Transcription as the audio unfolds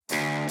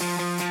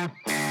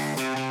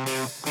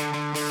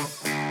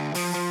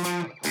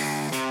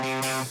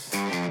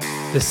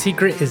The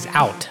secret is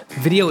out.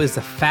 Video is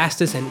the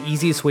fastest and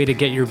easiest way to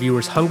get your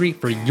viewers hungry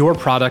for your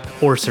product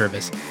or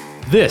service.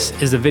 This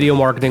is the Video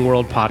Marketing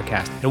World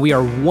podcast, and we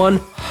are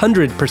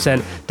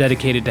 100%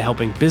 dedicated to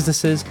helping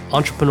businesses,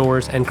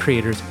 entrepreneurs, and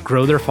creators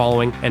grow their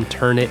following and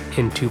turn it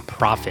into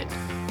profit.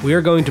 We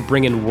are going to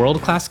bring in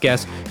world-class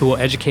guests who will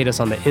educate us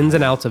on the ins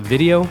and outs of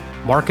video,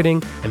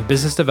 marketing, and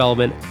business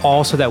development,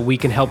 all so that we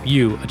can help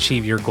you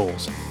achieve your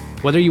goals.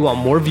 Whether you want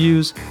more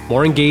views,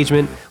 more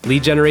engagement,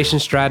 lead generation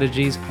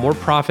strategies, more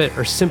profit,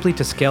 or simply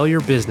to scale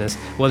your business,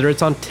 whether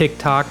it's on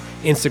TikTok,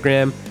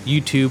 Instagram,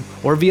 YouTube,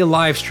 or via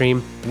live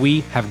stream,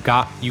 we have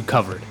got you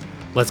covered.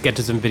 Let's get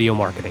to some video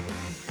marketing.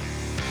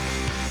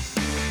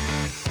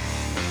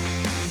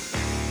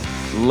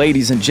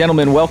 Ladies and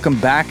gentlemen, welcome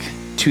back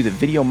to the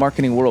Video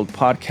Marketing World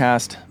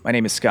podcast. My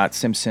name is Scott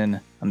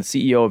Simpson. I'm the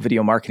CEO of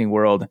Video Marketing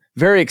World.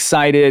 Very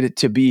excited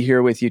to be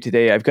here with you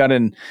today. I've got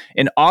an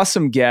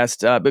awesome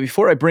guest, but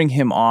before I bring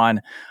him on,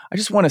 I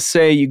just want to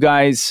say, you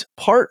guys,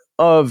 part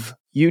of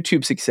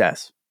YouTube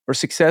success, or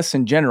success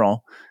in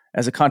general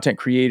as a content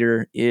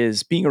creator,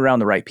 is being around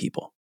the right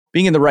people,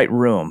 being in the right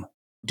room,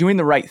 doing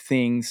the right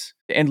things,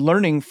 and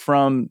learning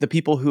from the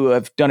people who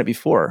have done it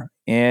before.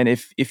 And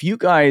if you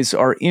guys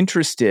are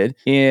interested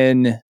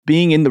in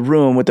being in the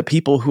room with the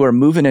people who are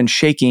moving and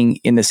shaking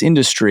in this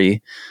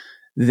industry,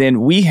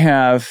 then we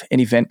have an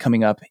event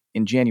coming up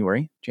in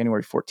January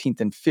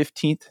 14th and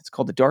 15th. It's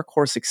called the Dark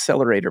Horse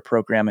Accelerator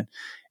Program.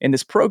 And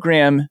this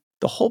program,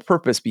 the whole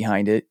purpose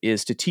behind it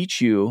is to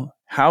teach you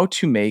how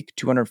to make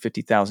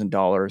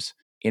 $250,000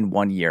 in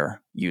 1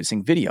 year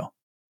using video.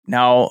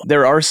 Now,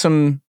 there are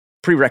some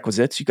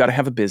prerequisites. You got to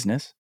have a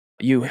business.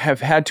 You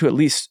have had to at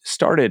least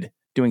started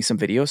doing some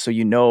videos, so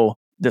you know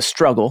the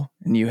struggle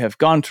and you have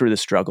gone through the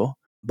struggle.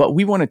 But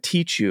we want to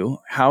teach you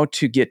how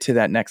to get to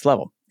that next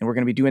level. And we're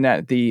going to be doing that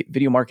at the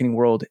Video Marketing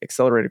World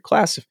Accelerator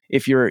class.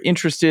 If you're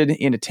interested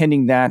in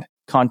attending that,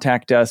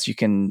 contact us. You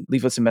can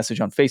leave us a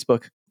message on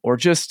Facebook or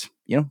just,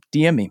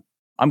 DM me.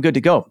 I'm good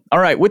to go. All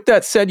right. With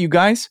that said, you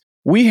guys,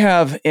 we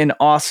have an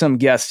awesome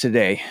guest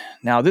today.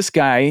 Now, this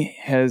guy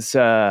has,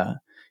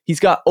 he's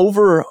got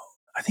over,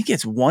 I think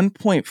it's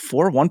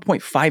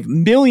 1.5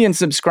 million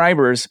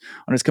subscribers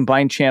on his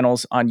combined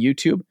channels on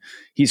YouTube.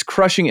 He's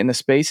crushing it in the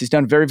space. He's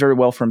done very, very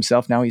well for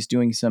himself. Now he's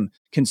doing some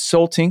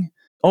consulting.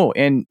 Oh,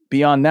 and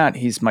beyond that,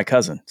 he's my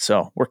cousin.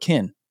 So we're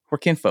kin. We're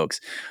kin folks.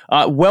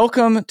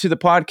 Welcome to the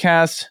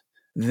podcast,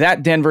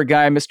 that Denver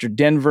guy, Mr.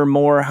 Denver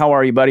Moore. How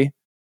are you, buddy?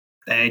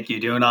 Thank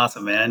you. Doing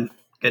awesome, man.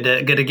 Good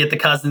to get the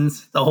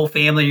cousins, the whole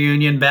family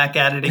reunion back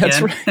at it again.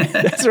 That's right.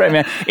 That's right,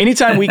 man.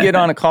 Anytime we get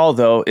on a call,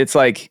 though, it's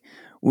like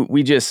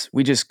we just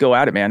go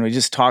at it, man. We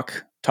just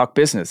talk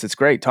business. It's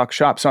great. Talk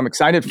shop. So I'm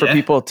excited for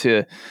people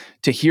to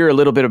hear a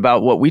little bit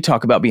about what we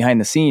talk about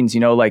behind the scenes,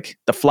 like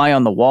the fly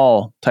on the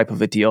wall type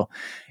of a deal.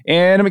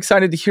 And I'm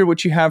excited to hear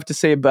what you have to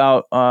say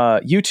about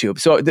YouTube.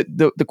 So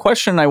the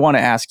question I want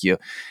to ask you,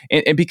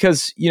 and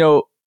because,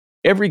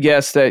 every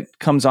guest that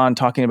comes on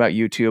talking about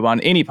YouTube on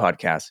any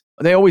podcast,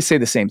 they always say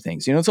the same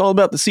things. It's all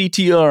about the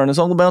CTR and it's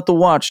all about the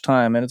watch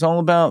time and it's all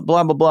about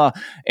blah, blah, blah.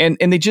 And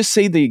they just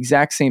say the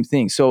exact same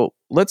thing. So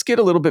let's get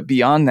a little bit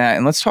beyond that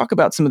and let's talk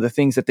about some of the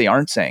things that they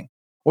aren't saying.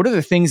 What are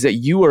the things that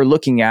you are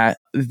looking at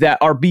that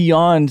are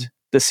beyond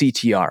the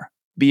CTR?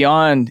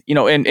 Beyond,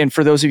 and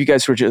for those of you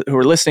guys who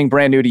are listening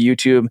brand new to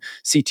YouTube,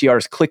 CTR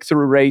is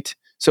click-through rate.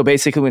 So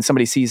basically when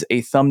somebody sees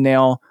a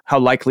thumbnail, how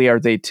likely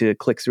are they to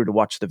click through to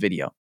watch the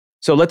video?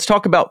 So let's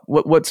talk about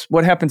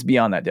what happens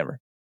beyond that, Denver.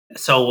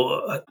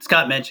 So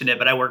Scott mentioned it,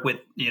 but I work with,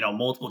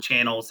 multiple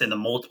channels and the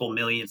multiple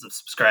millions of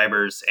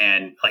subscribers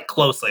and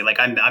closely,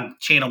 I'm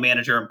channel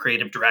manager, I'm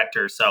creative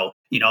director. So,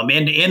 I'm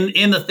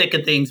in the thick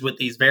of things with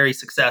these very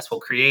successful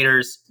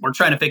creators. We're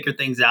trying to figure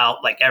things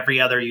out like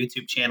every other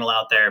YouTube channel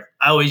out there.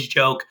 I always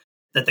joke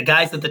that the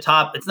guys at the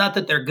top, it's not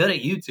that they're good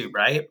at YouTube,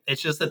 right?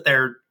 It's just that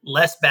they're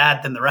less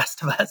bad than the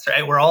rest of us,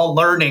 right? We're all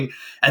learning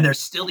and there's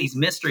still these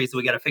mysteries that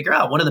we got to figure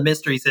out. One of the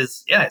mysteries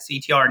is,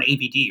 CTR and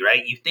AVD,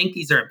 right? You think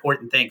these are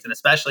important things, and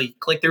especially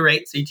click-through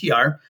rate,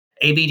 CTR,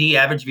 AVD,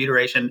 average view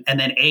duration, and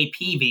then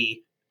APV,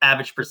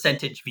 average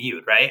percentage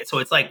viewed, right? So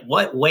it's like,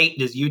 what weight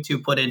does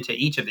YouTube put into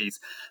each of these?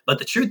 But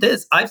the truth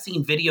is, I've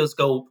seen videos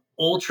go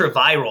ultra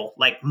viral,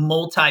 like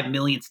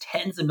multi-millions,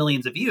 tens of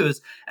millions of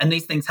views. And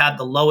these things have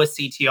the lowest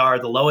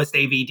CTR, the lowest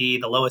AVD,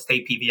 the lowest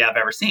APV I've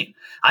ever seen.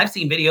 I've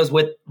seen videos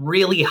with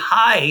really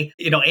high,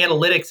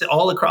 analytics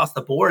all across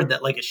the board that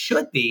it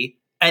should be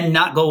and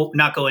not go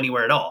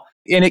anywhere at all.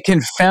 And it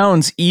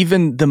confounds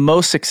even the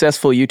most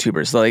successful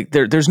YouTubers.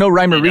 There's no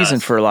rhyme or reason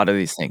for a lot of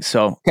these things.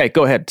 So, okay,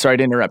 go ahead. Sorry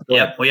to interrupt.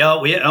 Yeah,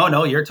 oh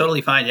no, you're totally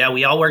fine. Yeah,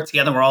 we all work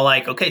together. We're all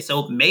like, okay,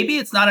 so maybe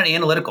it's not an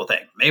analytical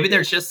thing. Maybe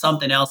there's just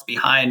something else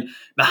behind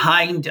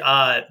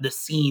the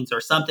scenes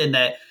or something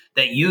that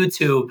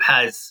YouTube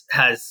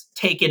has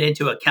taken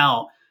into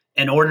account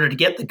in order to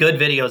get the good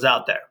videos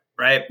out there.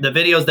 Right? The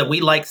videos that we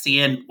like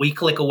seeing, we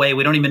click away.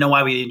 We don't even know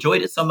why we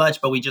enjoyed it so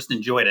much, but we just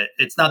enjoyed it.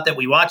 It's not that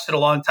we watched it a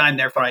long time,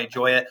 therefore I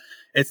enjoy it.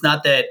 It's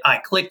not that I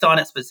clicked on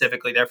it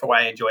specifically, therefore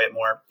why I enjoy it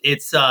more.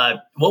 It's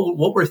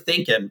what we're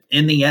thinking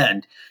in the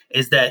end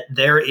is that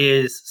there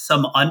is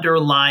some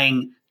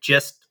underlying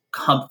just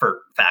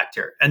comfort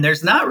factor. And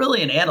there's not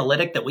really an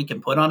analytic that we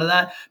can put onto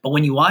that. But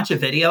when you watch a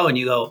video and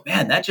you go,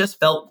 man, that just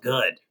felt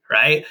good,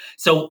 right?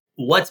 So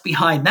what's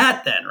behind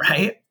that then,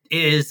 right?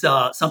 Is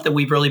something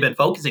we've really been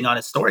focusing on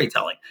is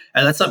storytelling.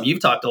 And that's something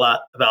you've talked a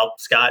lot about,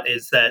 Scott,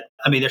 is that,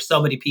 I mean, there's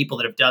so many people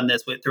that have done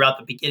this throughout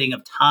the beginning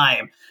of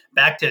time,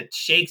 back to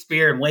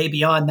Shakespeare and way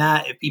beyond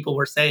that. If people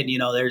were saying,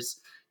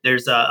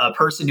 there's a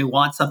person who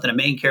wants something, a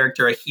main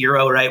character, a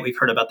hero, right? We've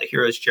heard about the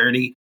hero's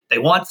journey. They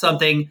want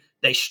something,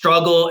 they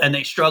struggle and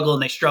they struggle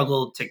and they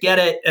struggle to get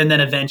it. And then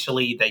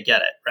eventually they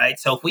get it, right?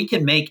 So if we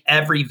can make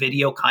every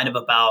video kind of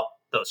about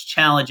those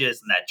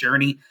challenges and that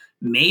journey,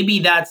 maybe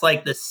that's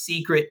like the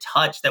secret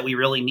touch that we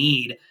really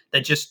need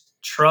that just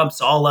trumps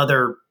all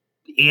other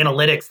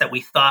analytics that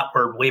we thought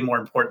were way more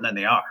important than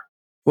they are.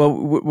 Well,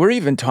 we're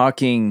even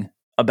talking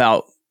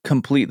about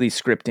completely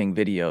scripting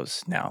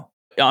videos now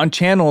on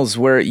channels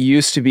where it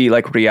used to be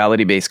like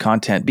reality-based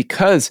content,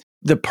 because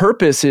the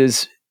purpose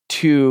is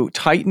to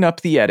tighten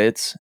up the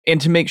edits and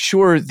to make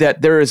sure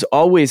that there is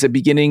always a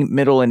beginning,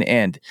 middle, and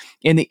end.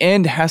 And the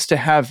end has to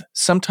have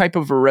some type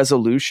of a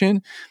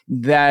resolution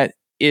that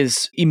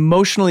is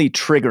emotionally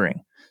triggering.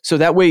 So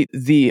that way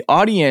the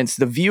audience,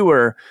 the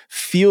viewer,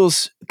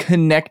 feels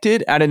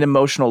connected at an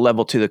emotional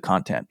level to the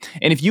content.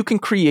 And if you can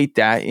create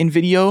that in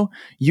video,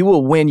 you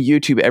will win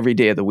YouTube every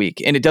day of the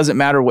week. And it doesn't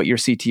matter what your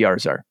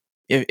CTRs are,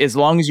 as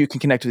long as you can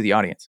connect with the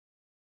audience.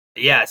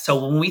 Yeah.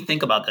 So when we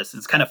think about this,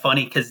 it's kind of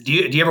funny because do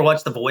you ever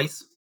watch The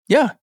Voice?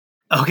 Yeah.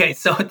 Okay.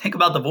 So think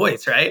about The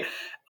Voice, right?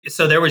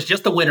 So there was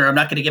just a winner. I'm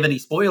not going to give any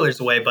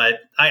spoilers away, but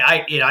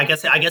I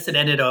guess it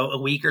ended a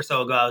week or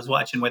so ago. I was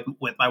watching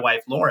with my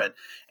wife, Lauren,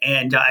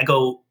 and I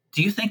go,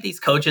 do you think these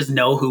coaches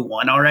know who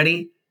won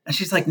already? And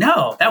she's like,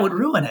 no, that would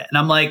ruin it. And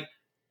I'm like,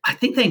 I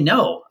think they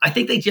know. I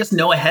think they just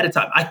know ahead of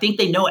time. I think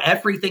they know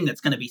everything that's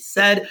going to be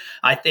said.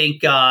 I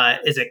think,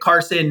 is it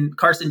Carson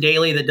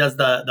Daly that does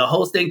the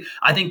hosting?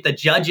 I think the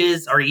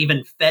judges are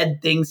even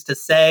fed things to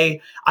say.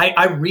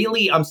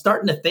 I'm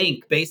starting to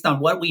think, based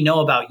on what we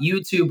know about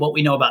YouTube, what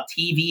we know about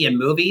TV and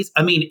movies.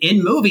 I mean,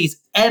 in movies,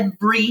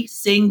 every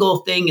single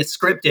thing is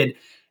scripted.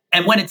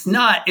 And when it's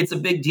not, it's a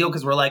big deal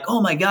because we're like,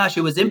 oh my gosh,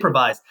 it was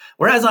improvised.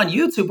 Whereas on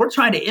YouTube, we're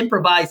trying to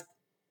improvise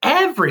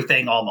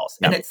everything almost.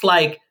 Yep. And it's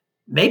like,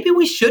 maybe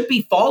we should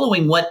be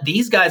following what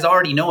these guys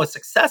already know is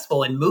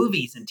successful in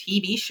movies and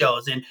TV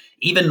shows and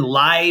even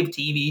live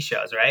TV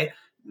shows, right?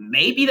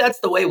 Maybe that's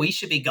the way we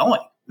should be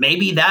going.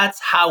 Maybe that's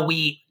how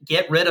we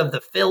get rid of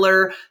the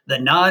filler, the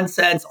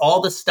nonsense,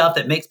 all the stuff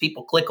that makes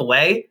people click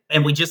away.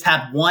 And we just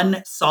have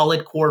one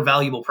solid core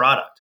valuable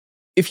product.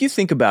 If you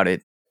think about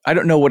it, I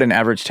don't know what an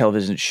average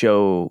television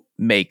show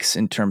makes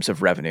in terms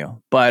of revenue,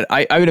 but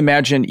I would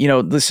imagine,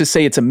 let's just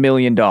say it's $1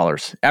 million.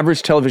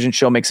 Average television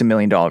show makes $1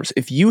 million.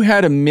 If you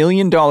had $1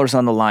 million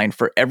on the line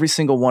for every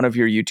single one of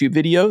your YouTube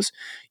videos,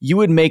 you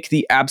would make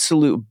the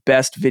absolute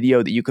best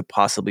video that you could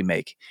possibly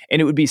make.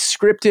 And it would be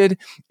scripted,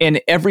 and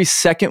every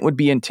second would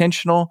be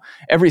intentional.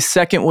 Every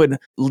second would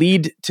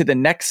lead to the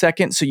next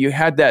second. So you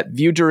had that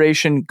view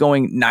duration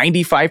going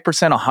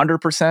 95%,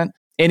 100%,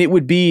 and it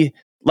would be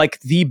like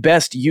the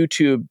best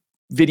YouTube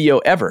video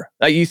ever.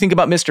 You think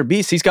about Mr.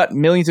 Beast, he's got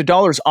millions of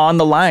dollars on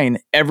the line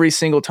every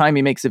single time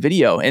he makes a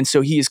video. And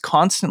so he is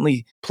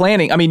constantly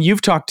planning. I mean,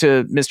 you've talked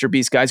to Mr.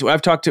 Beast guys.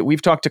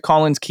 We've talked to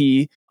Collins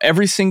Key.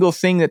 Every single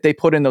thing that they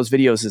put in those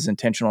videos is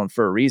intentional and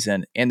for a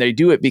reason. And they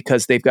do it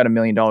because they've got $1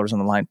 million on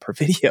the line per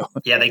video.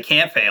 Yeah, they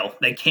can't fail.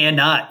 They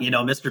cannot.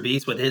 Mr.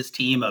 Beast with his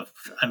team of,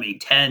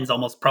 tens,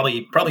 almost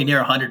probably near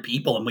 100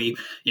 people. And we,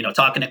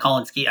 talking to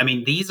Collins Key. I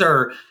mean, these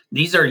are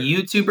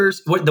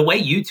YouTubers. The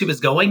way YouTube is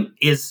going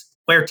is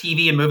where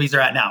TV and movies are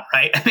at now,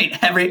 right? I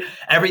mean,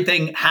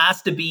 everything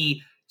has to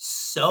be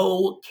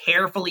so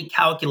carefully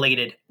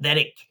calculated that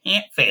it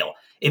can't fail.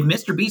 If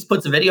Mr. Beast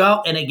puts a video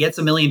out and it gets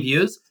 1 million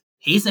views,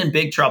 he's in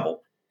big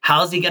trouble.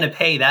 How's he going to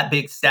pay that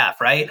big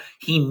staff, right?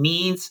 He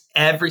needs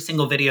every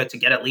single video to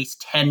get at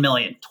least 10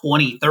 million,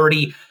 20,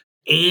 30,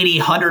 80,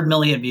 100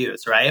 million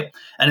views, right?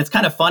 And it's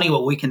kind of funny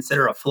what we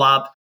consider a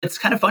flop. It's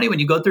kind of funny when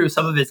you go through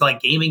some of his like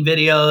gaming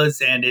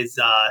videos and his,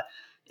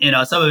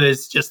 some of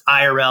his just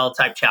IRL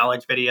type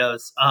challenge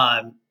videos.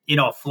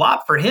 A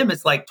flop for him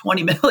is like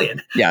 20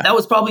 million. Yeah. That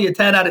was probably a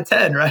 10 out of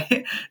 10,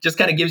 right? Just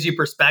kind of gives you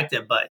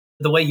perspective. But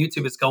the way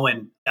YouTube is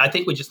going, I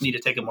think we just need to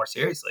take it more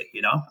seriously.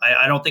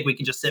 I don't think we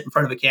can just sit in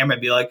front of a camera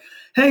and be like,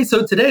 hey,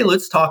 so today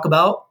let's talk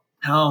about,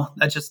 no,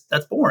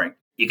 that's boring.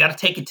 You got to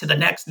take it to the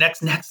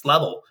next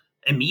level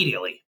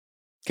immediately.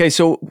 Okay.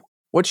 So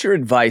what's your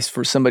advice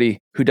for somebody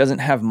who doesn't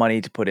have money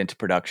to put into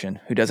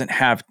production, who doesn't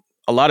have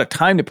a lot of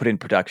time to put in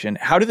production?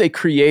 How do they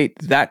create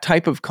that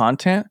type of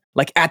content,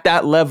 like at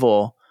that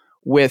level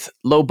with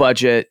low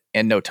budget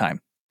and no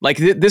time? Like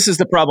this is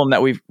the problem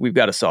that we've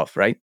got to solve,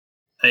 right?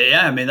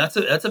 Yeah, I mean, that's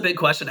a big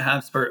question to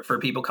have for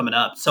people coming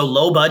up. So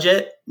low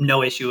budget,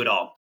 no issue at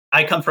all.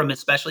 I come from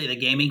especially the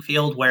gaming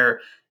field where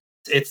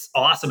it's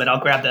awesome. And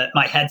I'll grab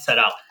my headset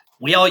out.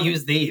 We all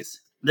use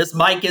these. this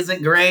mic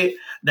isn't great.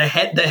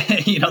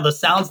 The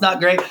sound's not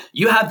great.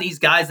 You have these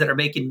guys that are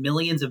making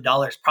millions of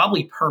dollars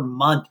probably per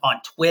month on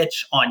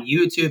Twitch, on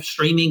YouTube,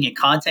 streaming and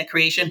content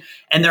creation,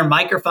 and their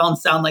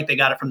microphones sound like they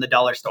got it from the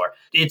dollar store.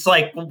 It's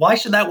like, why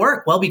should that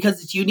work? Well,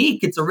 because it's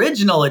unique, it's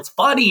original, it's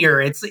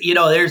funnier. It's,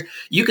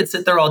 you could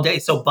sit there all day.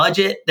 So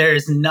budget,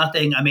 there's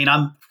nothing. I mean,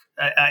 I'm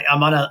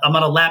on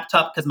a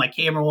laptop because my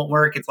camera won't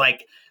work. It's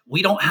like,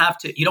 you don't have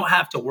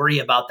to worry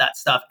about that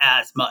stuff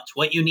as much.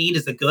 What you need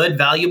is a good,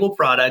 valuable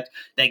product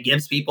that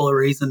gives people a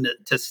reason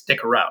to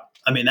stick around.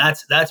 I mean,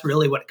 that's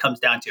really what it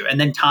comes down to. And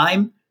then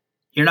time,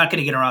 you're not going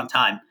to get around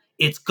time.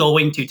 It's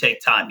going to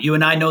take time. You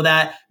and I know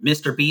that.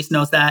 Mr. Beast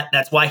knows that.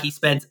 That's why he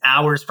spends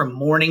hours from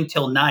morning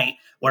till night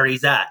where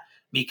he's at,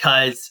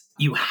 because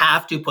you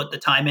have to put the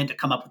time in to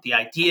come up with the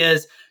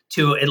ideas,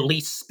 to at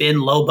least spin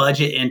low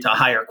budget into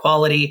higher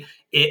quality.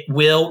 It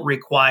will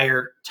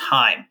require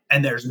time,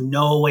 and there's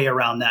no way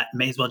around that.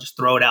 May as well just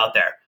throw it out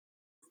there.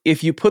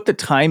 If you put the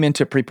time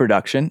into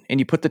pre-production and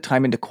you put the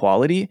time into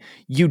quality,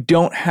 you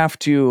don't have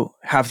to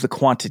have the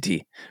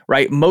quantity,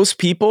 right? Most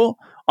people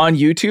on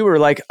YouTube are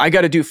like, I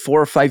got to do 4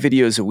 or 5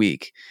 videos a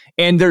week.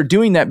 And they're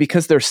doing that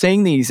because they're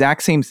saying the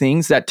exact same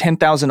things that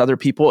 10,000 other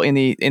people in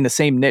the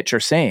same niche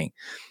are saying.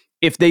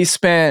 If they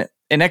spent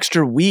an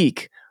extra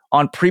week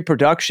on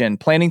pre-production,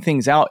 planning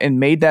things out, and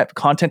made that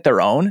content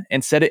their own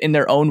and set it in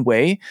their own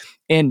way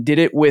and did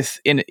it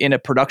in a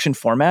production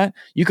format,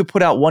 you could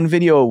put out 1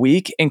 video a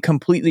week and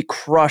completely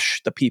crush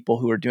the people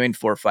who are doing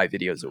 4 or 5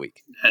 videos a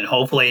week. And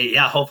hopefully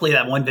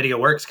that one video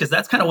works, because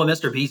that's kind of what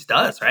Mr. Beast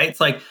does, right? It's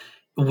like,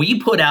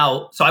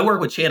 so I work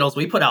with channels,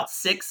 we put out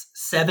 6,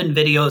 7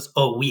 videos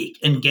a week.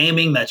 In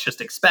gaming, that's just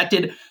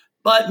expected.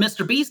 But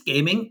Mr. Beast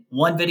Gaming,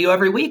 1 video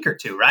every week or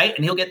 2, right?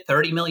 And he'll get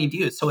 30 million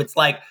views. So it's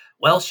like,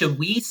 well, should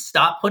we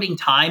stop putting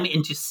time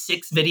into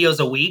 6 videos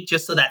a week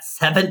just so that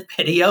 7th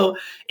video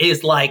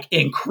is like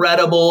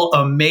incredible,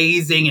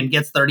 amazing, and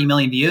gets 30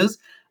 million views?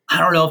 I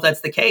don't know if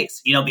that's the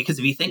case, because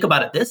if you think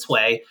about it this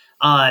way,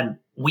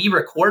 we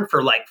record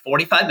for like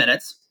 45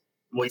 minutes.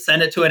 We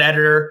send it to an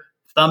editor,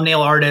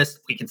 thumbnail artist.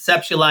 We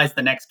conceptualize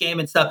the next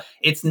game and stuff.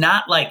 It's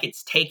not like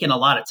it's taken a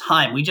lot of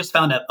time. We just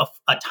found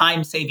a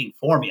time-saving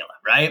formula,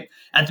 right?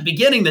 At the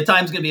beginning, the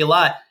time's going to be a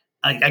lot.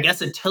 I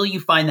guess until you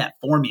find that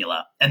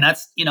formula. And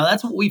that's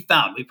what we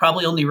found. We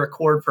probably only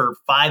record for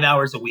 5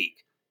 hours a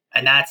week,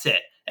 and that's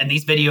it. And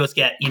these videos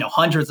get,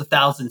 hundreds of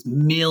thousands,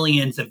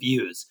 millions of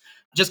views,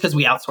 just because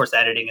we outsource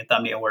editing and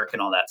thumbnail work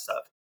and all that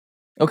stuff.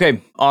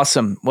 Okay,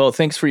 awesome. Well,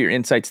 thanks for your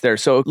insights there.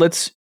 So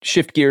let's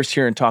shift gears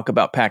here and talk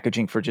about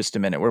packaging for just a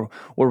minute.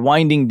 We're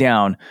winding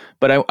down,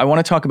 but I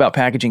want to talk about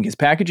packaging, because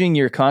packaging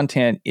your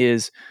content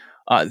is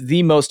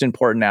the most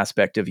important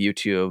aspect of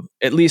YouTube,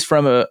 at least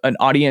from an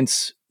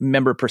audience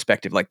member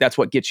perspective. Like, that's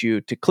what gets you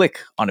to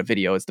click on a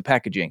video, is the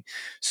packaging.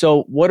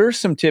 So what are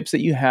some tips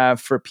that you have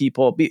for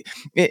people?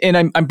 And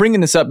I'm bringing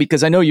this up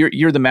because I know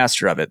you're the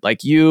master of it. Like,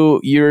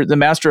 you're the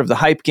master of the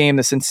hype game,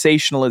 the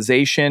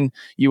sensationalization.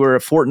 You were a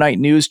Fortnite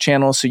news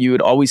channel, so you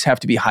would always have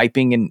to be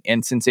hyping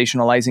and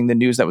sensationalizing the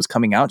news that was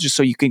coming out, just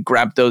so you could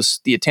grab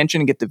the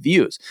attention and get the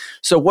views.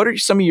 So what are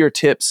some of your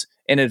tips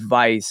and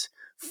advice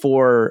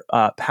for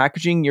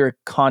packaging your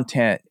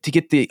content to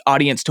get the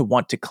audience to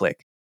want to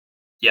click?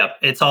 Yep.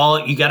 It's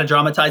all, you got to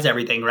dramatize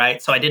everything,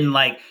 right? So I didn't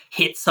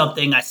hit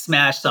something, I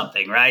smashed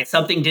something, right?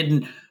 Something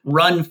didn't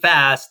run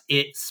fast,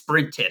 it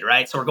sprinted,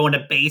 right? So we're going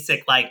to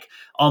basic,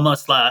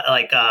 almost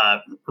like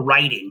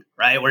writing,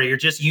 right? Where you're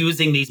just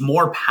using these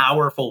more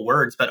powerful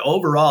words. But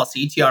overall,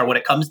 CTR, what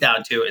it comes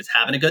down to is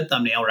having a good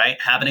thumbnail, right?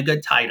 Having a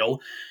good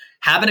title,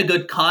 having a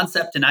good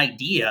concept and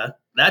idea.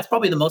 That's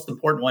probably the most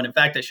important one. In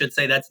fact, I should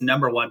say that's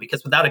number 1,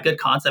 because without a good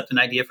concept and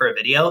idea for a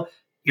video,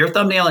 your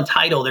thumbnail and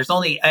title, there's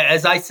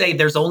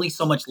only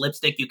so much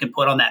lipstick you can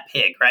put on that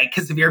pig, right?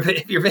 Because if your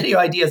video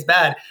idea is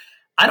bad,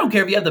 I don't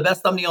care if you have the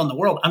best thumbnail in the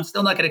world, I'm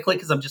still not going to click,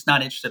 because I'm just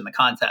not interested in the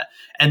content.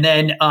 And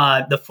then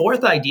the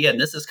 4th idea,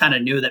 and this is kind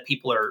of new that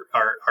people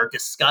are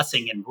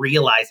discussing and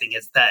realizing,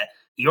 is that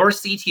your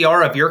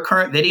CTR of your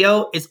current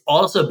video is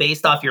also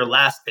based off your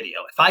last video.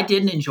 If I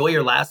didn't enjoy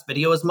your last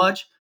video as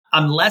much,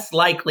 I'm less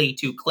likely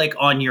to click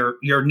on your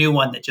new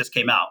one that just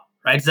came out.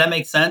 Right? Does that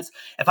make sense?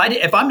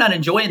 If I'm not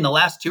enjoying the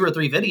last 2 or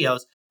 3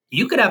 videos,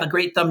 you could have a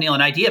great thumbnail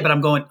and idea, but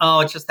I'm going, oh,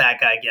 it's just that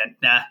guy again.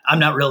 Nah, I'm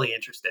not really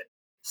interested.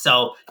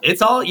 So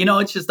it's all,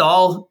 it's just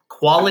all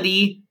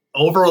quality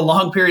over a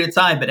long period of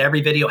time, but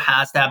every video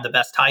has to have the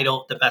best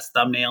title, the best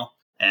thumbnail.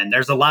 And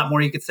there's a lot more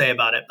you could say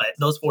about it, but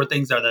those 4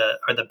 things are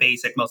the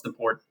basic, most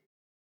important.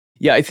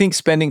 Yeah, I think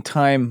spending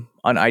time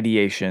on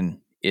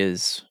ideation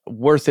is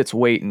worth its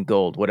weight in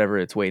gold, whatever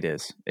its weight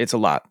is. It's a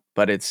lot,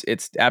 but it's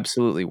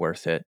absolutely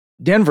worth it.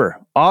 Denver,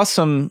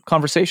 awesome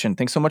conversation.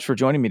 Thanks so much for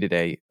joining me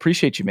today.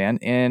 Appreciate you, man.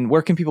 And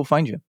where can people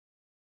find you?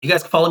 You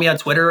guys can follow me on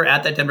Twitter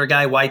at that Denver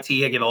guy YT.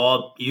 I give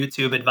all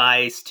YouTube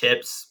advice,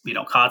 tips,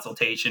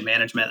 consultation,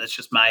 management. That's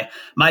just my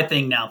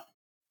thing now.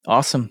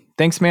 Awesome.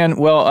 Thanks, man.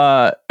 Well,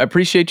 I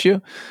appreciate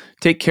you.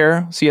 Take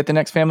care. See you at the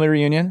next family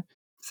reunion.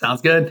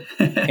 Sounds good.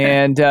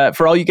 And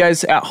for all you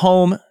guys at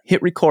home,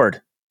 hit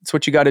record. It's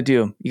what you got to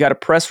do. You got to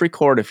press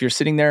record. If you're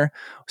sitting there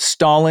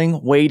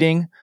stalling,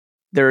 waiting,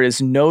 there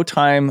is no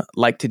time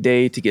like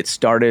today to get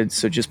started.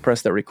 So just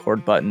press that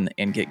record button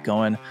and get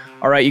going.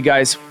 All right, you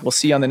guys, we'll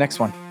see you on the next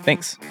one.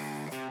 Thanks.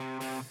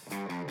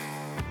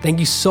 Thank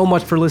you so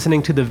much for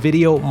listening to the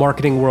Video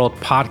Marketing World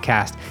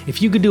podcast.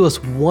 If you could do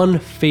us one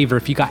favor,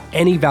 if you got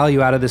any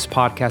value out of this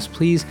podcast,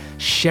 please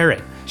share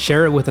it.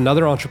 Share it with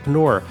another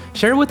entrepreneur.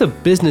 Share it with a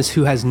business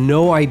who has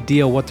no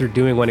idea what they're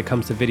doing when it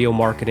comes to video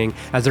marketing,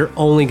 as they're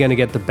only going to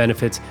get the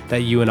benefits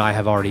that you and I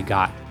have already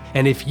got.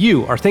 And if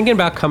you are thinking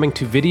about coming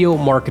to Video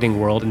Marketing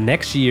World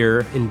next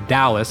year in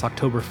Dallas,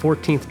 October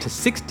 14th to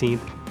 16th,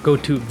 go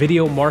to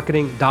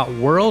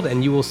videomarketing.world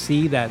and you will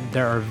see that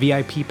there are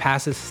VIP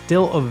passes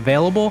still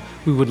available.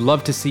 We would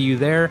love to see you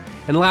there.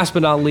 And last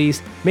but not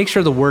least, make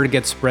sure the word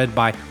gets spread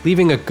by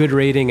leaving a good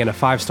rating and a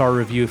 5-star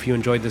review if you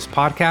enjoyed this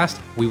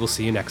podcast. We will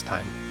see you next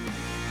time.